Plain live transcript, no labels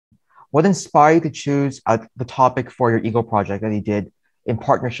What inspired you to choose the topic for your Eagle project that you did in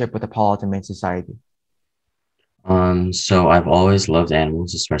partnership with the Palo Alto Humane Society? So I've always loved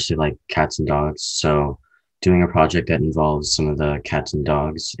animals, especially like cats and dogs. So doing a project that involves some of the cats and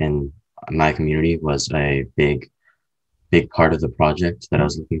dogs in my community was a big part of the project that I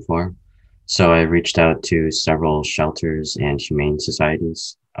was looking for. So I reached out to several shelters and humane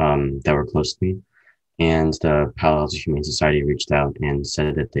societies that were close to me. And the Palo Alto Humane Society reached out and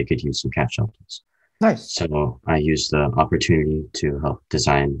said that they could use some cat shelters. Nice, So I used the opportunity to help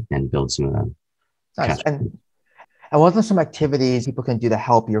design and build some of them nice. cat And what are some activities people can do to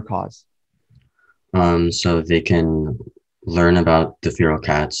help your cause? So they can learn about the feral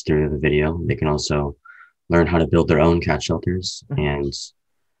cats through the video. They can also learn how to build their own cat shelters Mhm. and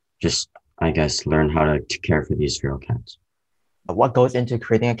just, I guess, learn how to care for these feral cats. What goes into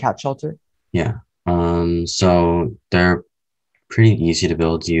creating a cat shelter? Yeah. So they're pretty easy to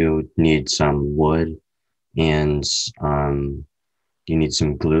build. You need some wood and you need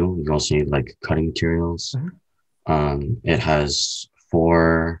some glue. You also need like cutting materials. Mhm. It has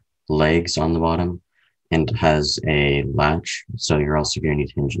four legs on the bottom and has a latch, so you're also going to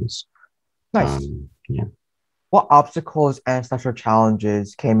need hinges. Nice. Yeah. What obstacles and special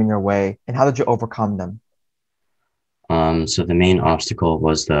challenges came in your way, and how did you overcome them? So the main obstacle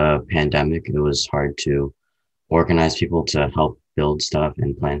was the pandemic. It was hard to organize people to help build stuff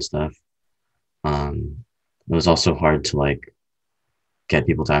and plan stuff. It was also hard to like get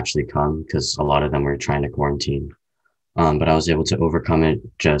people to actually come because a lot of them were trying to quarantine. But I was able to overcome it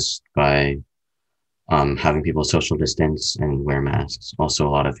just by having people social distance and wear masks. Also,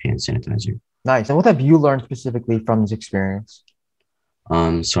 a lot of hand sanitizer. Nice. And what have you learned specifically from this experience?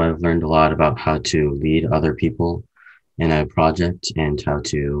 So I've learned a lot about how to lead other people in a project and how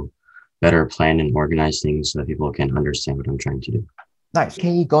to better plan and organize things so that people can understand what I'm trying to do. Nice.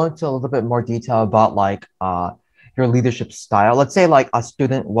 Can you go into a little bit more detail about your leadership style? Let's say like a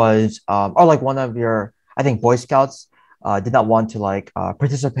student was or like one of your, I think, Boy Scouts did not want to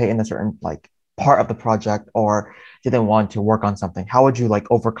participate in a certain like part of the project or didn't want to work on something. How would you like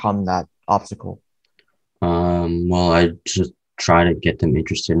overcome that obstacle? Well, I just try to get them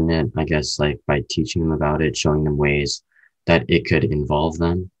interested in it, I guess, like by teaching them about it, showing them ways that it could involve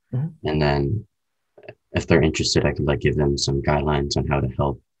them. Mhm. And then if they're interested, I could like give them some guidelines on how to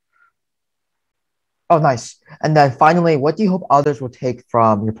help. Oh, nice. And then finally, what do you hope others will take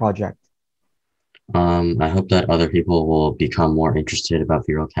from your project? I hope that other people will become more interested about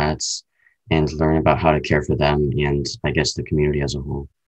feral cats and learn about how to care for them and I guess the community as a whole.